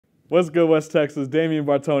What's good, West Texas? Damian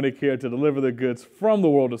Bartonic here to deliver the goods from the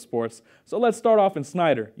world of sports. So let's start off in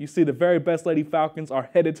Snyder. You see, the Veribest Lady Falcons are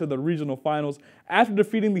headed to the regional finals after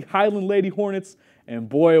defeating the Highland Lady Hornets, and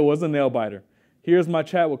boy, it was a nail-biter. Here's my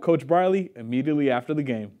chat with Coach Briley immediately after the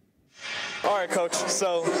game. All right, Coach.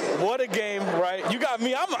 So, what a game, right? You got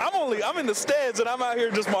me. I'm in the stands, and I'm out here.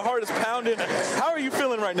 Just my heart is pounding. How are you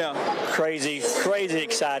feeling right now? Crazy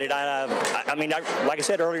excited. I mean, like I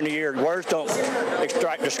said earlier in the year, words don't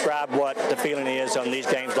describe what the feeling is on these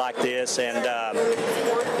games like this, and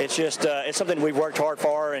it's just it's something we've worked hard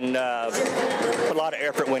for, and put a lot of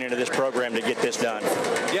effort went into this program to get this done.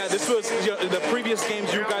 Yeah, this was the previous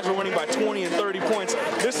games. You guys were winning by 20 and 30 points.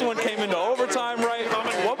 This one came into overtime, right?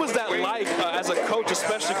 What was that like as a coach,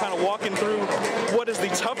 especially kind of walking through what is the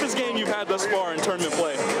toughest game you've had thus far in tournament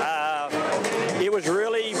play? It was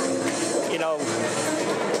really, you know,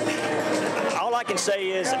 all I can say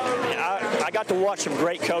is I got to watch some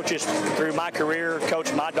great coaches through my career,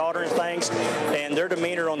 coach my daughter and things, and their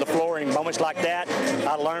demeanor on the floor in moments like that,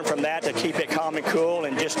 I learned from that to keep it calm and cool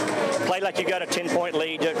and just play like you got a 10-point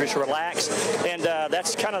lead, just relax. And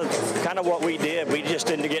that's kind of what we did. We just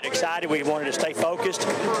didn't get excited. We wanted to stay focused,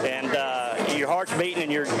 and your heart's beating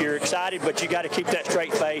and you're excited, but you got to keep that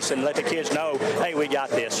straight face and let the kids know, hey, we got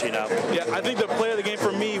this, you know. Yeah, I think the play of the game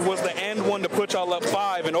for me was the end one to put y'all up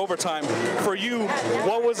 5 in overtime. For you,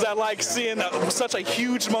 what was that like seeing such a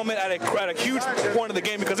huge moment at a huge point of the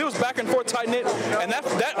game? Because it was back and forth, tight knit, and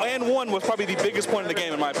that and one was probably the biggest point of the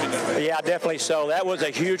game in my opinion. Yeah, definitely so. That was a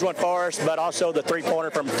huge one for us, but also the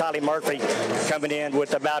three-pointer from Tylee Murphy coming in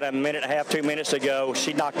with about a minute and a half, 2 minutes ago.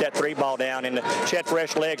 She knocked that three ball down, and she had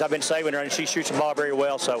fresh legs. I've been saving her, and she shoots the ball very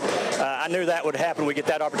well. So I knew that would happen. We get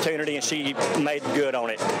that opportunity, and she made good on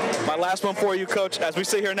it. My last one for you, Coach. As we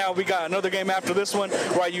sit here now, we got another game after this one,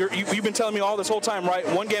 right? You've been telling me all this whole time, right?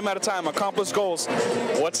 One game at a time, accomplish goals.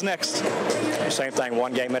 What's next? Same thing,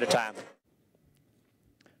 one game at a time.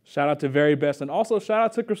 Shout out to Veribest, and also shout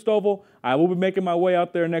out to Cristobal. I will be making my way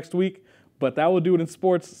out there next week, but that will do it in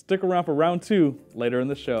sports. Stick around for round 2 later in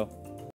the show.